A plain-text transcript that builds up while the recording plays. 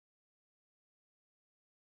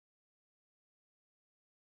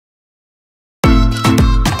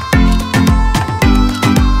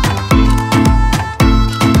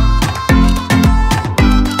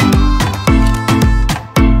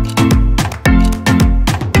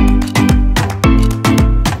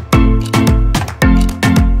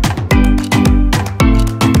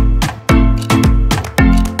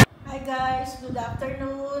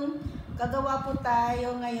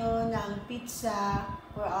tayo ngayon ng pizza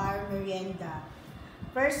for our merienda.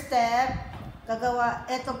 First step,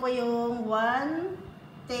 ito po yung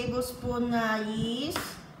 1 tablespoon na yeast,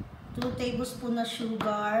 2 tablespoon na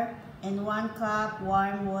sugar, and 1 cup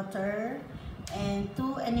warm water, and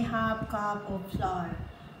 2½ cup of flour.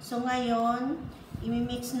 So ngayon,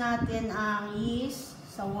 imimix natin ang yeast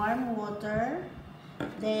sa warm water,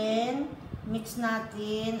 then mix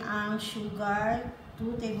natin ang sugar,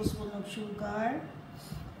 2 tablespoon of sugar,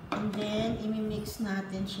 and then imimix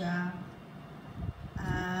natin siya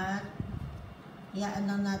at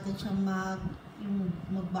iyaan lang natin siya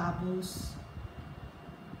mag-bubbles.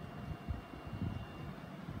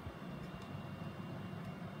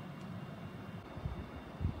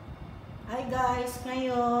 Hi guys,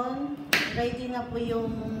 ngayon ready na po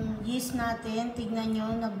yung yeast natin. Tignan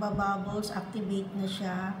nyo, nagbabubbles, activate na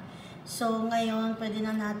siya. So ngayon pwede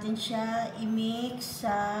na natin siya i-mix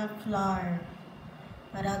sa flour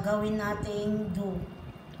para gawin nating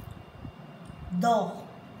dough.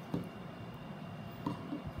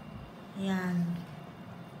 Ayan.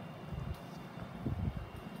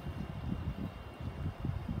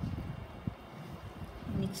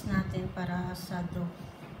 Mix natin para sa dough.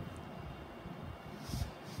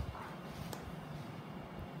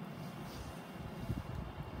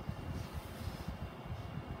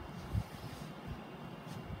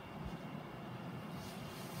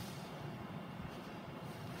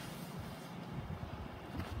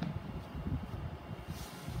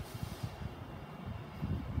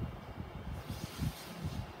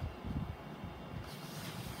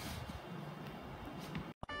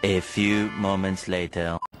 A few moments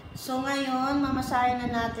later. So ngayon, mamasahin na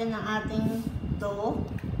natin ang ating dough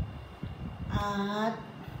at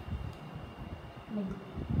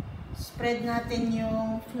spread natin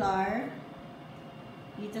yung flour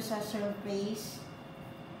dito sa surface.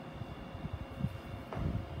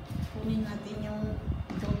 Kunin natin yung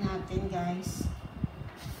dough natin, guys.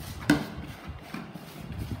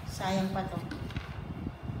 Sayang pa to.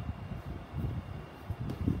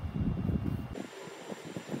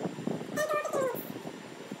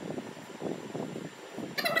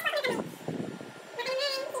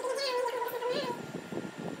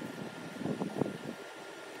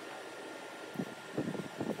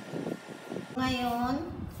 Ngayon,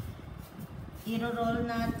 i-roll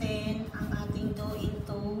natin ang ating dough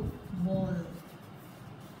into ball.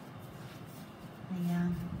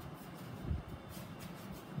 Ayan.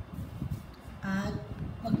 At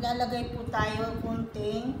maglalagay po tayo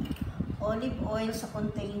kunting olive oil sa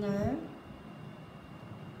container.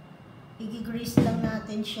 I-grease lang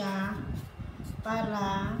natin siya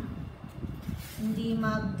para hindi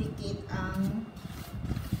magdikit ang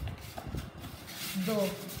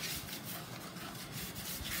dough.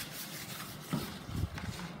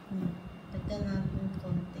 Dagdagan natin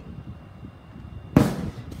konti.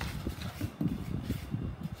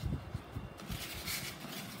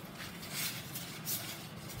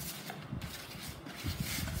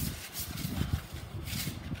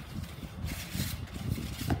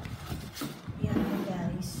 Yan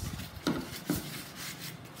guys.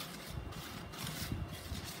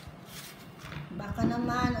 Baka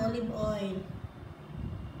naman olive oil.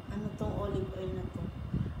 Ano tong olive oil na to?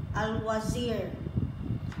 Al-Wazir.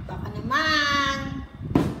 Baka naman.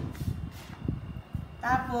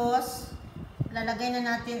 Tapos, lalagay na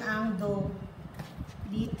natin ang dough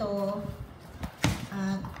dito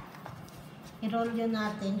at i-roll yun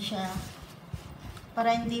natin siya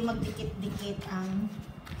para hindi magdikit-dikit ang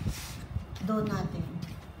dough natin.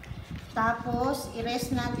 Tapos,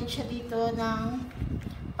 i-rest natin siya dito ng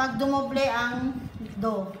pag dumoble ang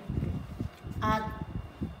dough. At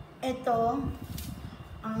ito,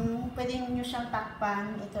 ang pwede nyo siyang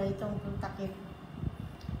takpan, itong takip.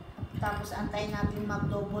 Tapos antayin natin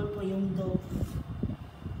mag-double po yung dough.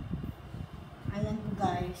 Ayan po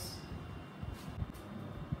guys.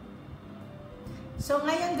 So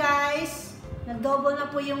ngayon guys, nag-double na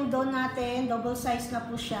po yung dough natin, double size na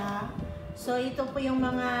po siya. So ito po yung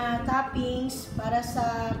mga toppings para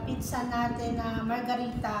sa pizza natin na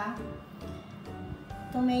margarita.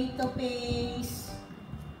 Tomato paste,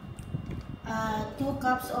 2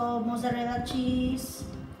 cups of mozzarella cheese,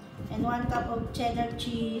 and 1 cup of cheddar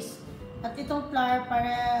cheese. At itong flour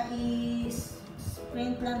para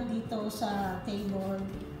i-spread lang dito sa table.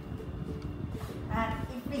 At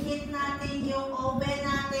i-preheat natin yung oven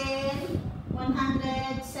natin,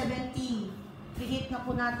 170. Preheat na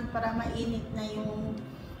po natin para mainit na yung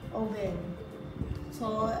oven.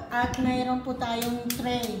 So, at mayroon po tayong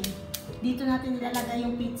tray. Dito natin ilalagay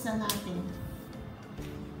yung pizza natin.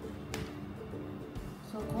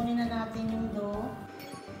 So, kunin na natin yung dough.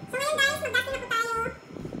 So, ngayon guys, mag-gasto na po tayo.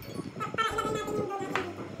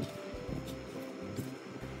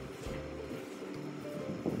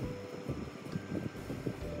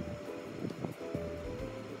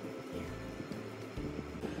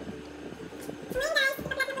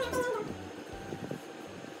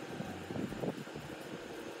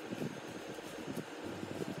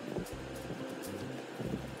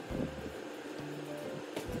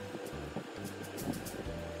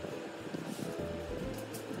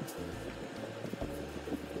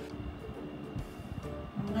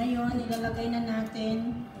 Ngayon, ilalagay na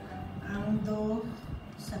natin ang dough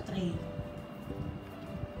sa tray.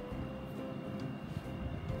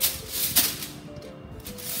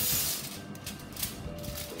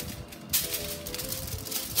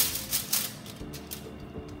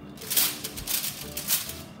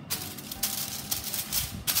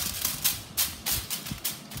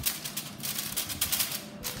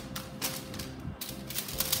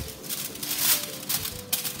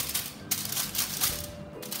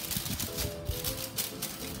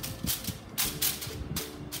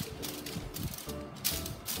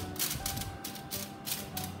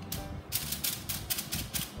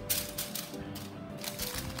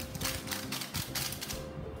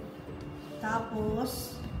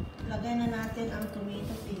 Tapos, lagay na natin ang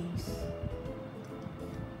tomato paste.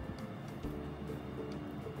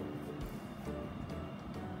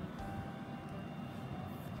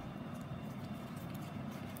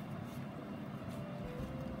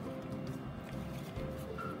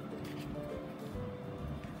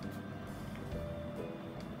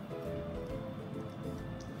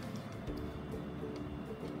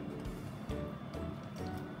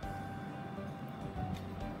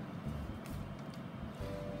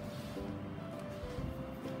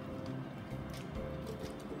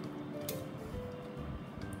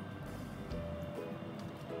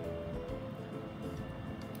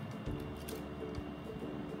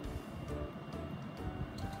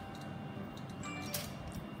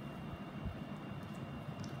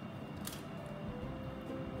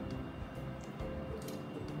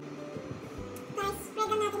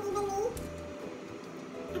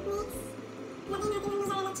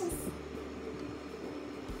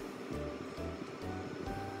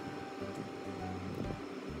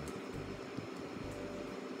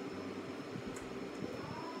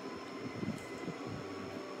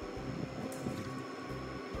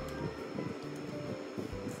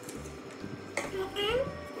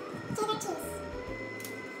 Cheddar cheese.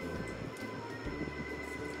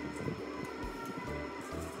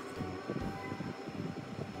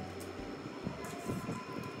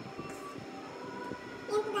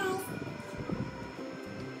 Yan po guys.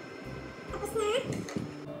 Tapos na.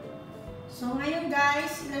 So ngayon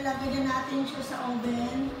guys, ilalagay na natin siya sa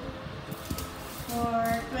oven for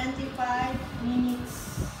 25 minutes.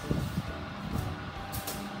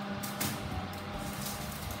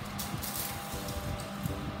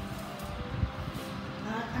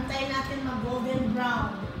 Antayin natin mag-golden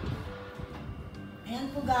brown. Ayan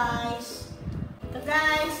po guys. Ito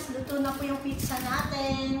guys, luto na po yung pizza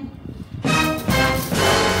natin.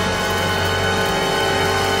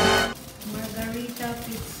 Margarita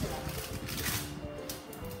pizza.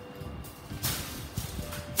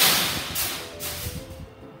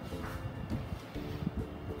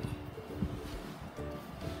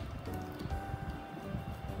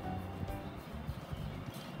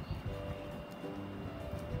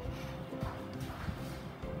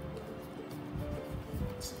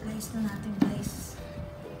 Slice na natin guys.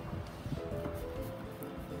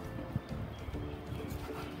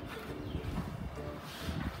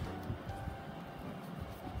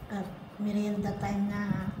 At merienda time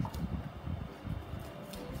na.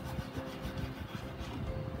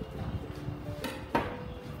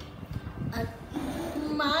 At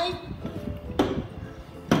may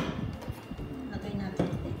lagay natin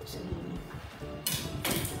dito sa gilid.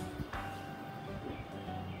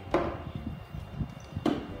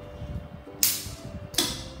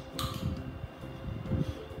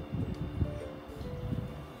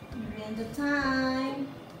 Merienda time.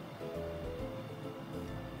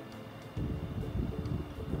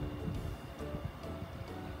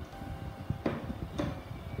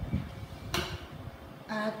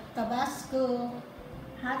 At Tabasco,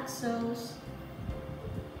 hot sauce.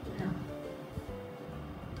 Ayan.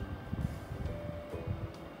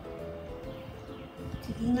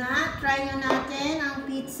 Sige nga, try na natin ang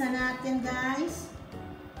pizza natin guys.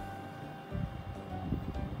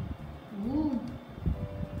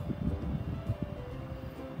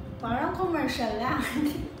 Parang commercial lang.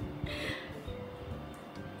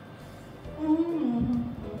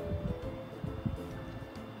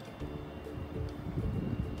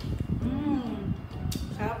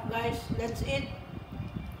 Sarap guys, that's it.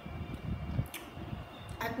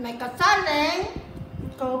 At may kasaling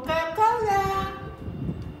Coca-Cola.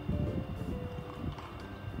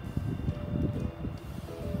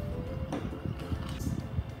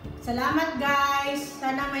 Salamat guys!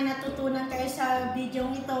 Sana may natutunan kayo sa video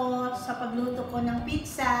ito sa pagluto ko ng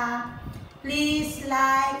pizza. Please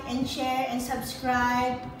like and share and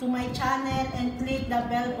subscribe to my channel and click the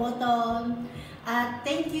bell button. At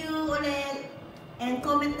thank you ulit And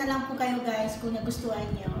comment na lang po kayo guys kung nagustuhan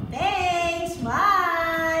nyo. Thanks!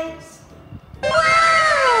 Bye!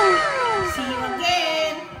 Wow! See you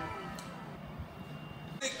again!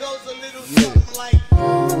 It goes a little something like